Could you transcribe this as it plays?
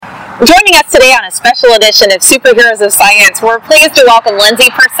Joining us today on a special edition of Superheroes of Science, we're pleased to welcome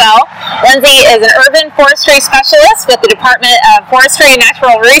Lindsay Purcell. Lindsay is an urban forestry specialist with the Department of Forestry and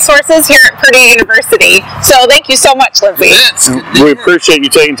Natural Resources here at Purdue University. So thank you so much, Lindsay. We appreciate you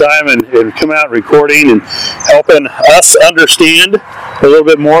taking time and coming out and recording and helping us understand a little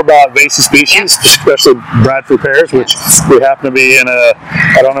bit more about invasive species, especially Bradford pears, which we happen to be in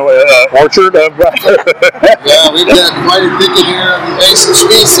orchard of Bradford. Yeah, we've got quite a thicket here of invasive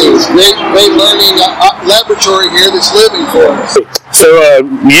species. Great learning laboratory here that's living for us. So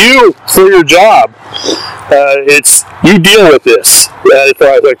you, for your job, you deal with this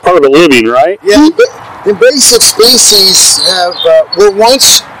like part of a living, right? Yeah, invasive species were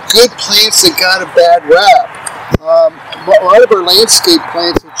once good plants that got a bad rap. A lot of our landscape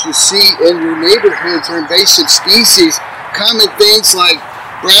plants that you see in your neighborhoods are invasive species. Common things like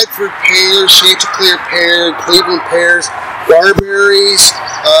Bradford pear, Chanticleer pear, Cleveland pears, barberries,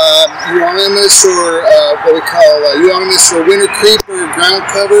 euonymus or what we call euonymus or winter creeper, ground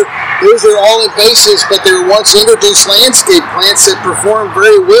cover. Those are all invasives, but they were once introduced landscape plants that perform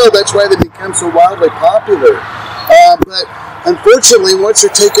very well. That's why they become so wildly popular. But unfortunately, once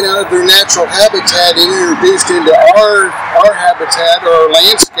they're taken out of their natural habitat and introduced into our habitat or our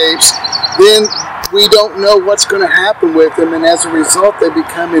landscapes, then we don't know what's going to happen with them, and as a result, they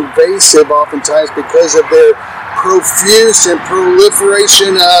become invasive oftentimes because of their profuse and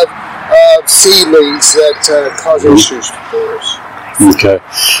proliferation of seedlings that cause issues for us. Okay.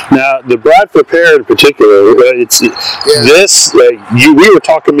 Now, the Bradford pear in particular, we were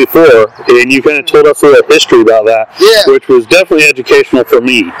talking before, and you kind of told us a little history about that, which was definitely educational for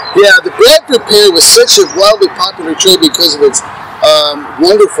me. Yeah, the Bradford pear was such a wildly popular tree because of its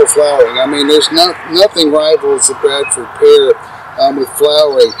wonderful flowering. I mean, there's nothing rivals the Bradford pear with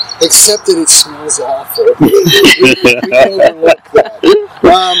flowering, except that it smells awful. We overlook that.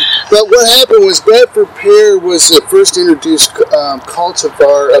 But what happened was Bradford pear was the first introduced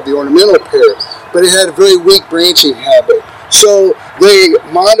cultivar of the ornamental pear, but it had a very weak branching habit. So they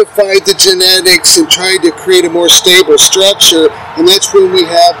modified the genetics and tried to create a more stable structure, and that's when we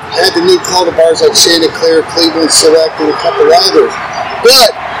had the new cultivars like Chanticleer, Cleveland Select, and a couple others.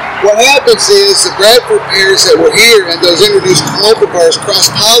 But what happens is the Bradford pears that were here and those introduced cultivars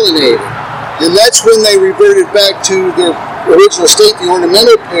cross-pollinated, and that's when they reverted back to their original state, the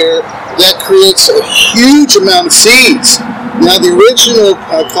ornamental pear, that creates a huge amount of seeds. Now, the original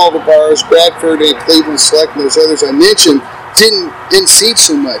cultivars, Bradford and Cleveland Select and those others I mentioned, didn't seed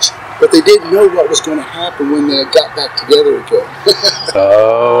so much, but they didn't know what was going to happen when they got back together again.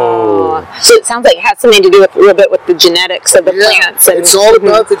 Oh. So it sounds like it has something to do with a little bit with the genetics of the plants. And it's all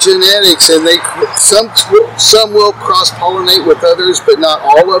about the genetics, and some will cross-pollinate with others, but not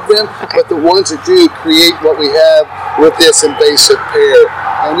all of them. Okay. But the ones that do create what we have with this invasive pear.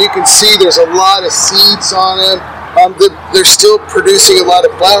 And you can see there's a lot of seeds on them. They're still producing a lot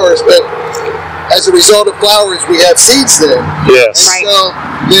of flowers, but as a result of flowers, we have seeds then. Yes. And so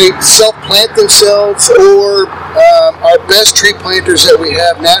they self-plant themselves, or our best tree planters that we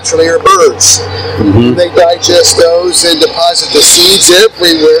have naturally are birds. Mm-hmm. They digest those and deposit the seeds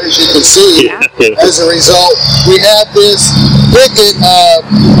everywhere, as you can see. Yeah. As a result, we have this thicket of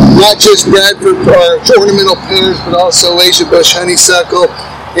not just Bradford or ornamental pears, but also Asian bush honeysuckle.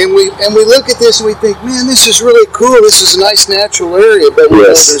 And we look at this and we think, man, this is really cool. This is a nice natural area, but we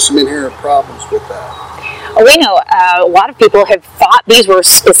know there's some inherent problems with that. We know a lot of people have thought these were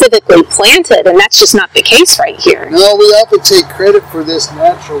specifically planted, and that's just not the case right here. No, we often take credit for this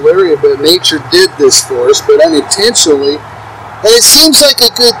natural area, but nature did this for us, but unintentionally. And it seems like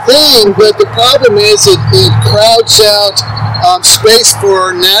a good thing, but the problem is it crowds out space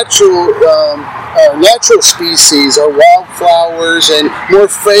for natural species, our wildflowers, and more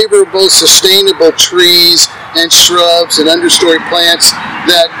favorable, sustainable trees and shrubs and understory plants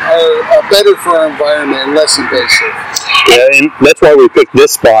that are better for our environment and less invasive. Yeah, and that's why we picked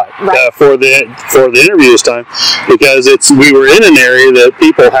this spot for the interview this time, because we were in an area that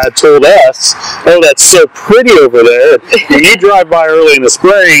people had told us, oh, that's so pretty over there. When you drive by early in the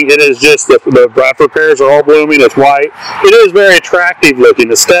spring, it is just the Bradford pears are all blooming. It's white. It is very attractive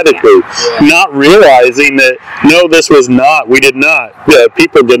looking aesthetically. Yeah. Not realizing that we did not.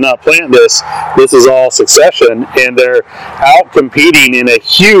 People did not plant this. This is all succession, and they're out competing in a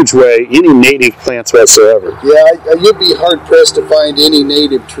huge way any native plants whatsoever. Yeah, you'd be hard-pressed to find any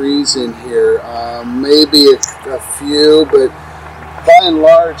native trees in here. Maybe a few, but by and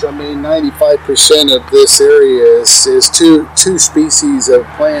large, I mean, 95% of this area is two species of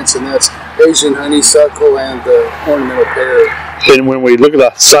plants, and that's Asian honeysuckle and the ornamental pear. And when we look at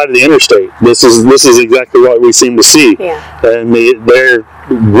the side of the interstate, this is exactly what we seem to see. Yeah. And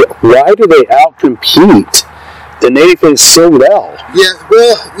why do they outcompete the native things so well? Yeah,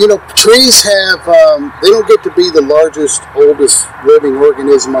 well, trees have, they don't get to be the largest, oldest living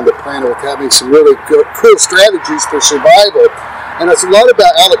organism on the planet with having some really good, cool strategies for survival. And it's a lot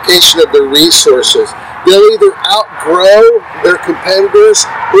about allocation of their resources. They'll either outgrow their competitors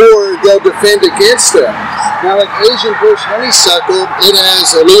or they'll defend against them. Now, like Asian bush honeysuckle, it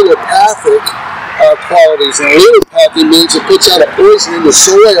has allelopathic qualities. And allelopathy means it puts out a poison in the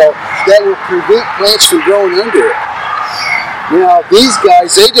soil that will prevent plants from growing under it. Now, these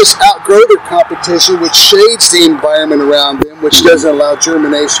guys, they just outgrow their competition, which shades the environment around them, which doesn't allow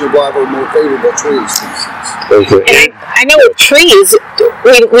germination of a lot of more favorable tree species. Okay. And I know with trees,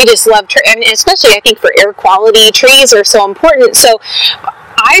 we just love trees, and especially I think for air quality, trees are so important. So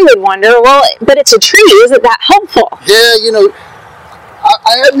I would wonder, well, but it's a tree, isn't that helpful? Yeah,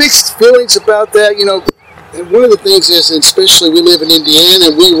 I have mixed feelings about that. And one of the things is, especially we live in Indiana,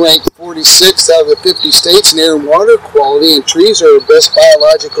 and we rank 46th out of the 50 states in air and water quality, and trees are the best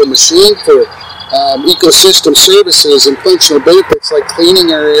biological machine for ecosystem services and functional benefits like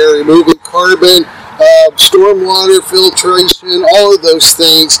cleaning our air, removing carbon, stormwater filtration, all of those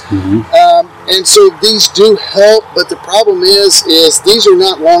things. And so these do help, but the problem is these are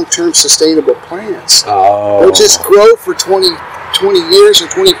not long-term sustainable plants. They'll just grow for 20 years or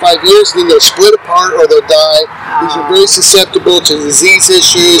 25 years, and then they'll split apart or they'll die. These are very susceptible to disease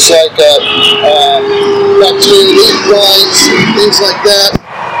issues like bacterial leaf blights, things like that.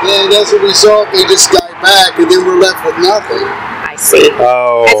 And as a result, they just die back, and then we're left with nothing. I see.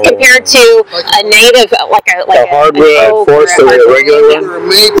 As compared to a native, like a hardwood forest or a regular one? Or a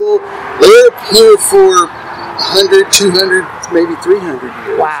maple, they're here for 100, 200, maybe 300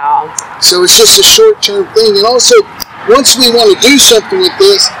 years. Wow. So it's just a short-term thing. And also, once we want to do something with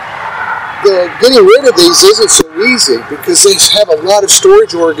this, getting rid of these isn't so easy because they have a lot of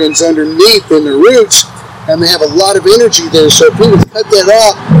storage organs underneath in their roots, and they have a lot of energy there. So if we would cut that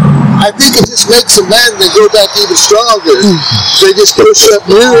off, I think it just makes them mad and they go back even stronger. They just push up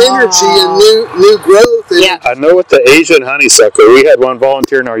new energy and new growth. And I know with the Asian honeysuckle, we had one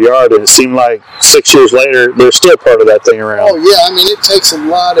volunteer in our yard, and it seemed like 6 years later, they're still part of that thing around. Oh yeah, I mean it takes a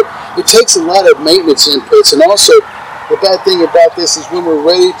lot of maintenance inputs, and also the bad thing about this is when we're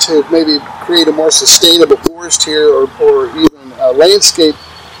ready to maybe create a more sustainable forest here or even a landscape,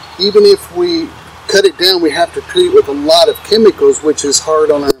 even if we cut it down, we have to treat it with a lot of chemicals, which is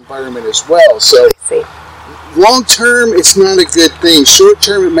hard on our environment as well. So long term, it's not a good thing. Short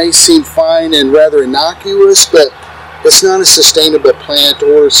term, it may seem fine and rather innocuous, but it's not a sustainable plant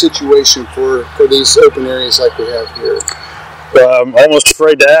or situation for these open areas like we have here. Well, I'm almost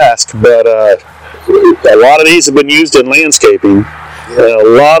afraid to ask, but a lot of these have been used in landscaping. A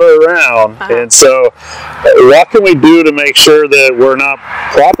lot are around, and so what can we do to make sure that we're not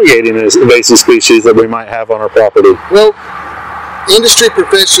propagating invasive species that we might have on our property? Well, industry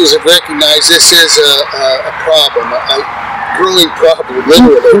professionals have recognized this is a problem, a growing problem,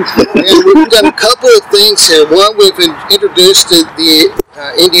 literally. And we've done a couple of things here. One, we've introduced the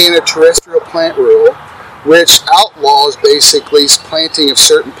Indiana terrestrial plant rule, which outlaws basically planting of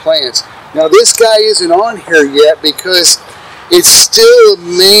certain plants. Now, this guy isn't on here yet because it's still a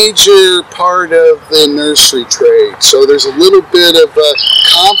major part of the nursery trade. So there's a little bit of a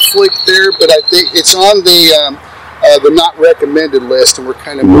conflict there, but I think it's on the not recommended list, and we're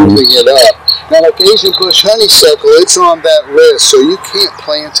kind of moving it up. Now, like Asian bush honeysuckle, it's on that list, so you can't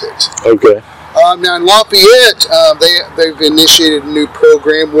plant it. Okay. Now in Lafayette, they've initiated a new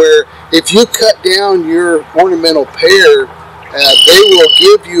program where if you cut down your ornamental pear, they will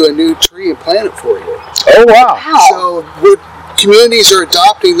give you a new tree and plant it for you. Oh wow! So communities are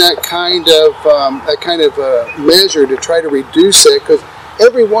adopting that kind of measure to try to reduce it, because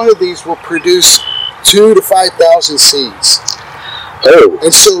every one of these will produce 2,000 to 5,000 seeds. Oh.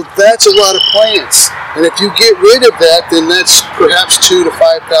 And so that's a lot of plants. And if you get rid of that, then that's perhaps 2,000 to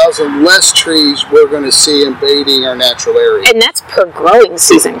 5,000 less trees we're going to see invading our natural area. And that's per growing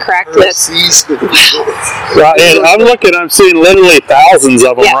season, correct? Per season. Right, and I'm seeing literally thousands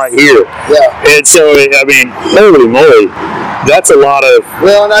of them right here. Yeah. And so, I mean, holy moly, that's a lot of...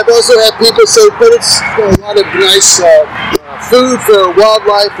 Well, and I've also had people say, but it's a lot of nice food for our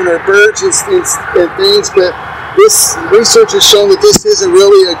wildlife and our birds and things, but this research has shown that this isn't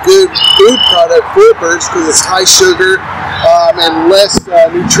really a good food product for birds because it's high sugar and less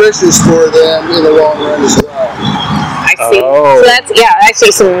nutritious for them in the long run as well. I see. Oh. So that's,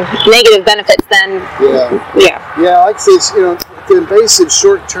 actually some negative benefits then. Yeah, like I say, it's, the invasive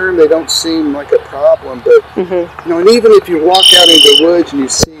short term, they don't seem like a problem, but and even if you walk out into the woods and you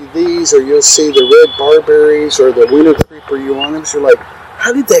see these, or you'll see the red barberries or the winter creeper euonyms, you're like,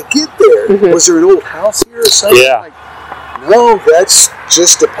 how did that get there? Was there an old house here or something? Yeah. Like, no, that's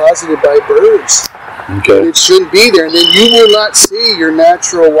just deposited by birds. Okay. And it shouldn't be there. And then you will not see your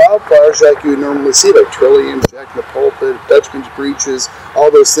natural wildflowers like you would normally see, like trillium, Jack in the Pulpit, Dutchman's breeches, all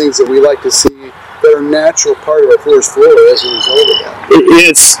those things that we like to see that are natural part of our forest flora as a result of that.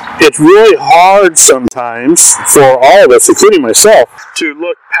 It's really hard sometimes for all of us, including myself, to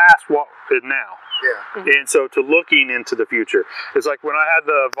look past what is now. Yeah. And so to looking into the future. It's like when I had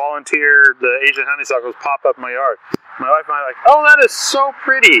the Asian honeysuckles pop up in my yard. My wife and I were like, oh, that is so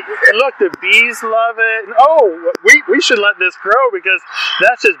pretty. And look, the bees love it. And we should let this grow because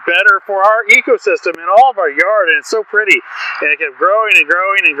that's just better for our ecosystem in all of our yard. And it's so pretty. And it kept growing and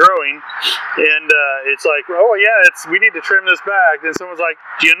growing and growing. And it's like, oh, yeah, we need to trim this back. And someone's like,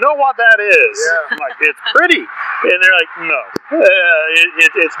 do you know what that is? Yeah. I'm like, it's pretty. And they're like, no,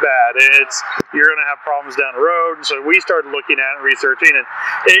 it's bad. You're going to have problems down the road. And so we started looking at it and researching. And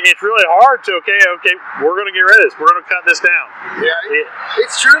it's really hard to, okay, we're going to get rid of this. We're going to cut this down. Yeah,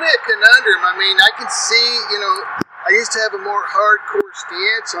 it's truly a conundrum. I mean, I can see, I used to have a more hardcore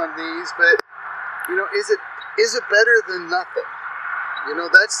stance on these, but, is it better than nothing?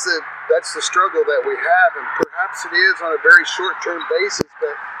 That's the struggle that we have, and perhaps it is on a very short-term basis,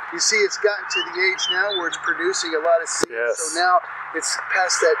 but you see it's gotten to the age now where it's producing a lot of seeds, yes. So now it's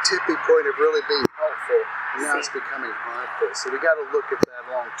past that tipping point of really being helpful, and now it's becoming harmful. So we got to look at that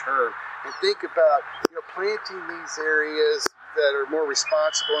long-term and think about, planting these areas that are more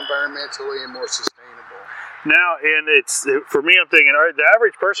responsible environmentally and more sustainable. Now, and it's, for me, I'm thinking, all right, the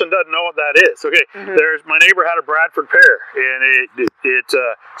average person doesn't know what that is. Okay, my neighbor had a Bradford pear, and it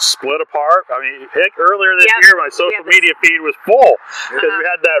split apart. I mean, heck, earlier this year, my social media feed was full because we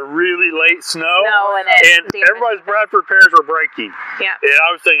had that really late snow and everybody's Bradford pears were breaking. Yeah. And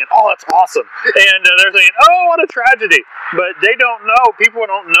I was thinking, oh, that's awesome. And they're thinking, oh, what a tragedy. But they don't know. People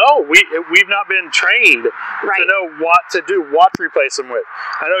don't know. We've not been trained to know what to do, what to replace them with.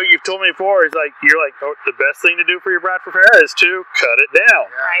 I know you've told me before, you're like, oh, the best thing to do for your Bradford pear is to cut it down.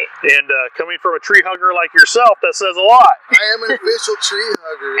 Right. And coming from a tree hugger like yourself, that says a lot. I am an official tree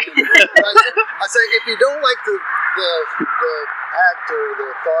hugger. I say, if you don't like the act or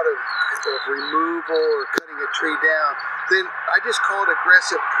the thought of removal or cutting a tree down, then I just call it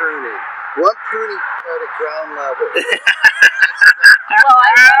aggressive pruning. One pruning cut at ground level.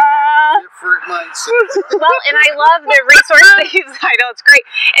 Different mindset. Well, and I love the resource that I know it's great,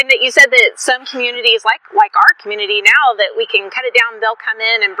 and that you said that some communities, like our community now, that we can cut it down. They'll come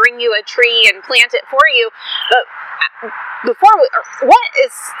in and bring you a tree and plant it for you. But are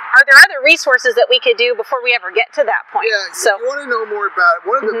there other resources that we could do before we ever get to that point? Yeah. So, if you want to know more about it,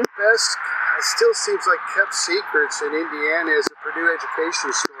 one of the best, still seems like kept secrets in Indiana is the Purdue Education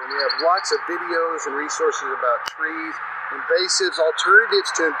Store. And they have lots of videos and resources about trees. Invasives,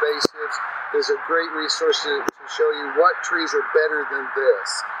 alternatives to invasives is a great resource to show you what trees are better than this.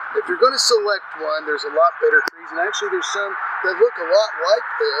 If you're going to select one, there's a lot better trees, and actually there's some that look a lot like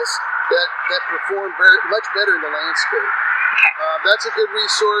this that perform much better in the landscape. That's a good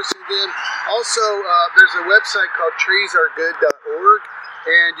resource. And then also there's a website called treesaregood.org,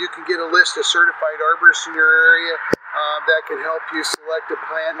 and you can get a list of certified arborists in your area that can help you select a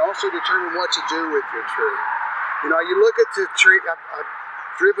plant and also determine what to do with your tree. You look at the tree, I've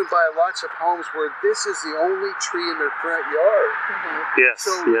driven by lots of homes where this is the only tree in their front yard. Yes,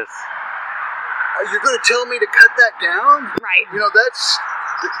 so, yes. You're going to tell me to cut that down? Right. That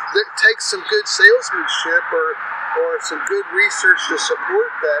takes some good salesmanship or some good research to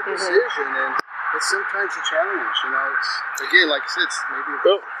support that decision, and it's sometimes a challenge. It's, again, like I said, it's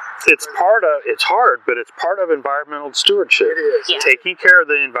maybe... It's hard, but it's part of environmental stewardship. It is. Yeah. Taking care of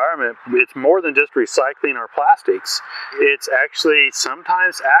the environment, it's more than just recycling our plastics. It's actually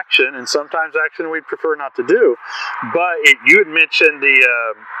sometimes action, and sometimes action we'd prefer not to do. But you had mentioned the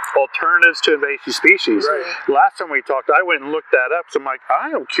alternatives to invasive species. Right. Last time we talked, I went and looked that up, so I'm like,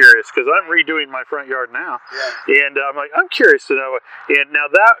 I am curious, because I'm redoing my front yard now. Yeah. And I'm like, I'm curious to know. And now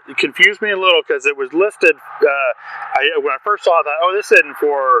that confused me a little, because it was listed, when I first saw that, this isn't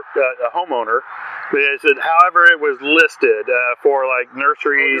for a homeowner. However, it was listed for like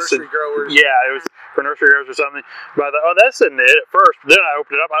nurseries. Nursery growers. Yeah, it was for nursery growers or something. But I thought, that's isn't it at first. Then I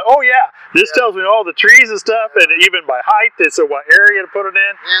opened it up. This tells me all the trees and stuff, and even by height, so what area to put it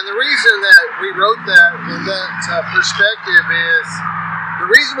in. And the reason that we wrote that in that perspective is,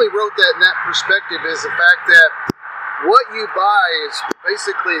 the fact that what you buy is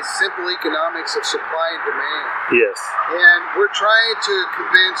basically simple economics of supply and demand. Yes. And we're trying to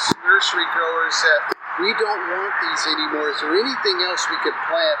convince nursery growers that we don't want these anymore. Is there anything else we could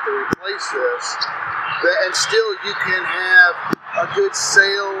plant to replace this? And still you can have a good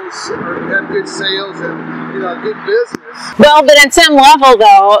sales or have good sales and, you know, a good business. Well, but at some level,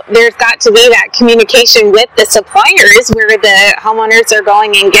 though, there's got to be that communication with the suppliers where the homeowners are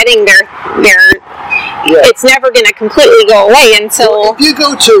going and getting their it's never going to completely go away until... Well, if you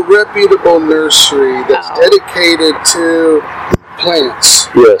go to a reputable nursery that's dedicated to plants,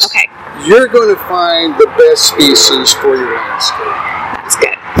 yes, Okay, you're going to find the best species for your landscape. that's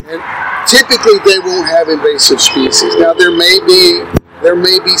good. And typically, they won't have invasive species. Now, there may be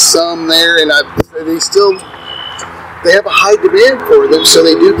some there, and they have a high demand for them, so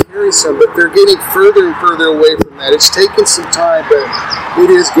they do carry some, but they're getting further and further away from that. It's taken some time, but it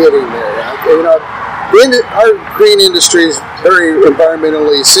is getting there. You know, our green industry is very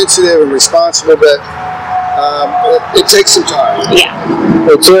environmentally sensitive and responsible, but it takes some time. Yeah.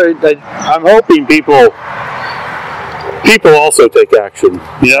 I'm hoping people also take action.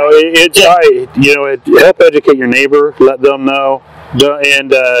 You know, help educate your neighbor, let them know,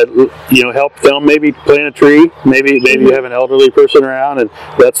 and you know, help them maybe plant a tree. Maybe you have an elderly person around, and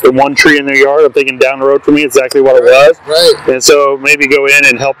that's the one tree in their yard. I'm thinking down the road for me, exactly what it was. Right. And so maybe go in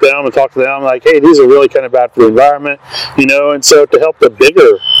and help them and talk to them like, hey, these are really kind of bad for the environment, you know. And so to help the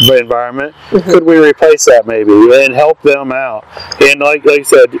bigger environment, could we replace that maybe and help them out? And like I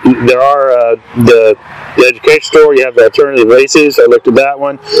said, there are the education store. You have the alternative races. I looked at that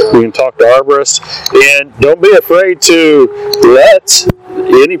one. You can talk to arborists, and don't be afraid to let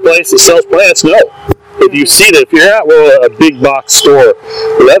any place that sells plants know. If you see that, if you're at a big box store,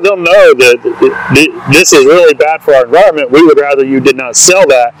 let them know that this is really bad for our environment. We would rather you did not sell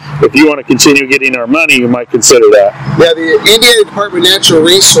that. If you want to continue getting our money, you might consider that. Yeah, the Indiana Department of Natural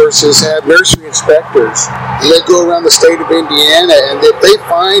Resources have nursery inspectors. They go around the state of Indiana, and if they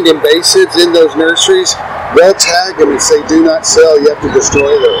find invasives in those nurseries, they'll tag them and say, do not sell, you have to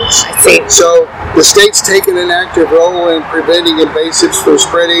destroy those. I see. So the state's taken an active role in preventing invasives from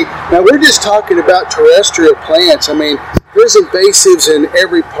spreading. Now, we're just talking about terrestrial plants. I mean, there's invasives in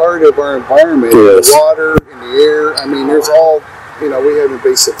every part of our environment, in the water, in the air. I mean, there's all, you know, we have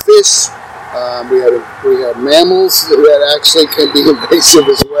invasive fish. We have mammals that actually can be invasive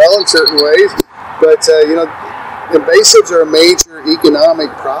as well in certain ways. But, you know, invasives are a major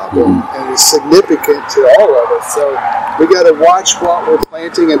economic problem and it's significant to all of us. So we got to watch what we're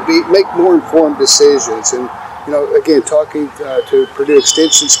planting and make more informed decisions. And, you know, again, talking to Purdue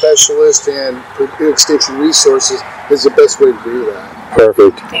Extension specialists and Purdue Extension Resources is the best way to do that.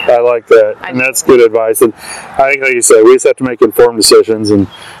 Perfect. I like that. And that's good advice. And I think, like you said, we just have to make informed decisions, and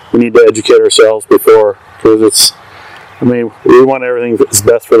we need to educate ourselves before, because it's, I mean, we want everything that's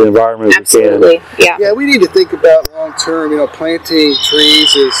best for the environment as we can. Absolutely. Yeah. Yeah, we need to think about long term. You know, planting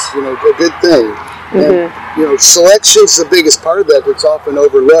trees is, you know, a good thing. And, you know, selection's the biggest part of that that's often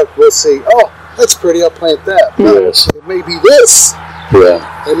overlooked. We'll see, oh, that's pretty, I'll plant that. No, Yes. it may be this.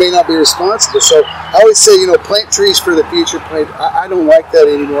 Yeah. It may not be responsible. So I always say, you know, plant trees for the future. I don't like that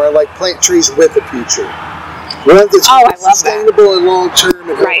anymore. I like plant trees with a future. One that's sustainable and long term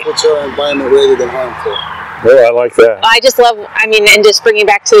and helpful to our environment rather than harmful. Oh, I like that. I just love, I mean, and just bringing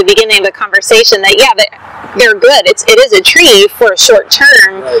back to the beginning of the conversation that, yeah, they're good. It is a tree for a short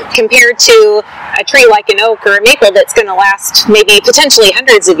term compared to a tree like an oak or a maple that's going to last maybe potentially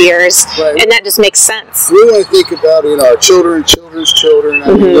hundreds of years. And that just makes sense. We want to think about, you know, our children's children.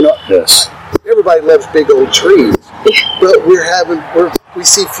 I mean, you know, everybody loves big old trees, but we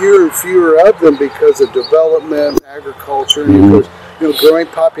see fewer and fewer of them because of development, agriculture, and because, you know, growing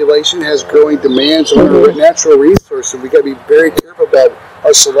population has growing demands on our natural resources. We got to be very careful about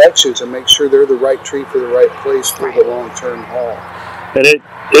our selections and make sure they're the right tree for the right place for the long-term haul. And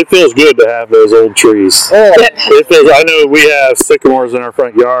it feels good to have those old trees. It feels. I know we have sycamores in our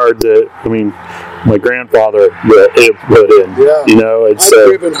front yard that, I mean, my grandfather put in. Yeah. You know, it's I've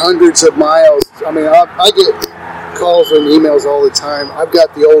driven hundreds of miles. I mean, I get calls and emails all the time. I've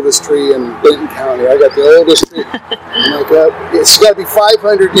got the oldest tree in Benton County. I got the oldest tree. I'm like, it's got to be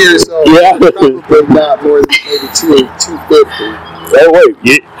 500 years old. Yeah. Probably not more than maybe 250. Oh wait,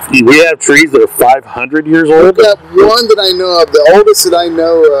 we have trees that are 500 years old? I've got one that I know of. The oldest that I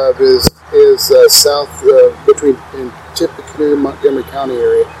know of is south between in Tippecanoe and Montgomery County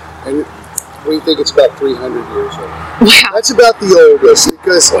area, and we think it's about 300 years old. Wow. That's about the oldest,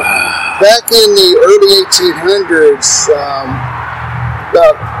 because back in the early 1800s,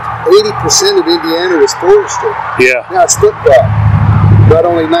 about 80% of Indiana was forested. Yeah. Now it's flip-flop. About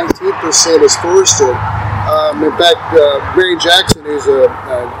only 19% is forested. In fact, Barry Jackson, who's a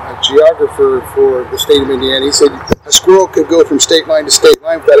geographer for the state of Indiana, he said a squirrel could go from state line to state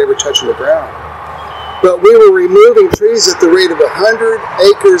line without ever touching the ground. But we were removing trees at the rate of 100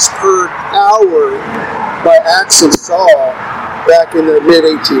 acres per hour by axe and saw back in the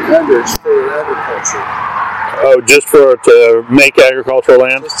mid-1800s for agriculture. Oh, just to make agricultural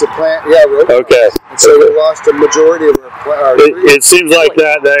land? Just to plant, yeah. Okay. And so we lost a majority of our trees. It seems like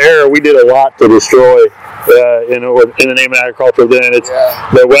that era we did a lot to destroy in the name of agriculture. Then it's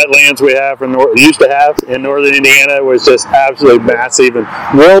the wetlands we have used to have in northern Indiana was just absolutely massive and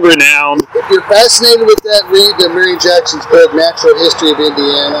world renowned. If you're fascinated with that, read Marion Jackson's book, Natural History of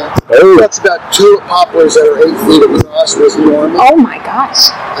Indiana. Oh. That's about tulip poplars that are 8 feet across was normal. Oh my gosh.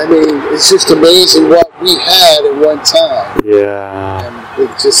 I mean, it's just amazing what we had at one time. Yeah. And we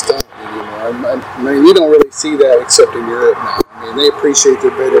just don't anymore. I mean, you don't really see that except in Europe now. I mean, they appreciate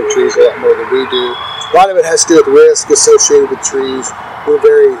their better trees a lot more than we do. A lot of it has to do with risk associated with trees. We're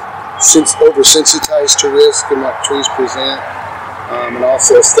very oversensitized to risk and what trees present, and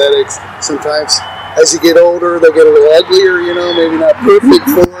also aesthetics. Sometimes, as you get older, they get a little uglier, maybe not perfect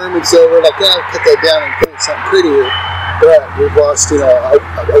form, and so we're like, cut that down and plant something prettier. But we've lost,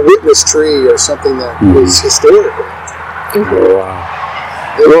 a witness tree or something that was historical. Wow.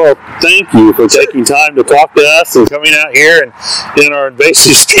 Well, thank you for taking time to talk to us and coming out here and in our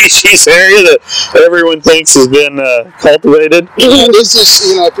invasive species area that everyone thinks has been cultivated. This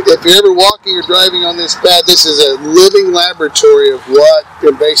is, if you're ever walking or driving on this path, this is a living laboratory of what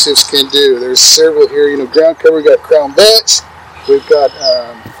invasives can do. There's several here, ground cover. We've got crown vetch. We've got,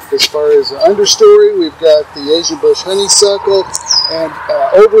 as far as the understory, we've got the Asian bush honeysuckle, and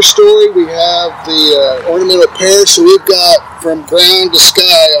overstory we have the ornamental pear. So we've got from ground to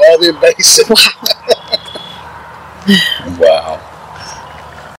sky all the invasives. Wow.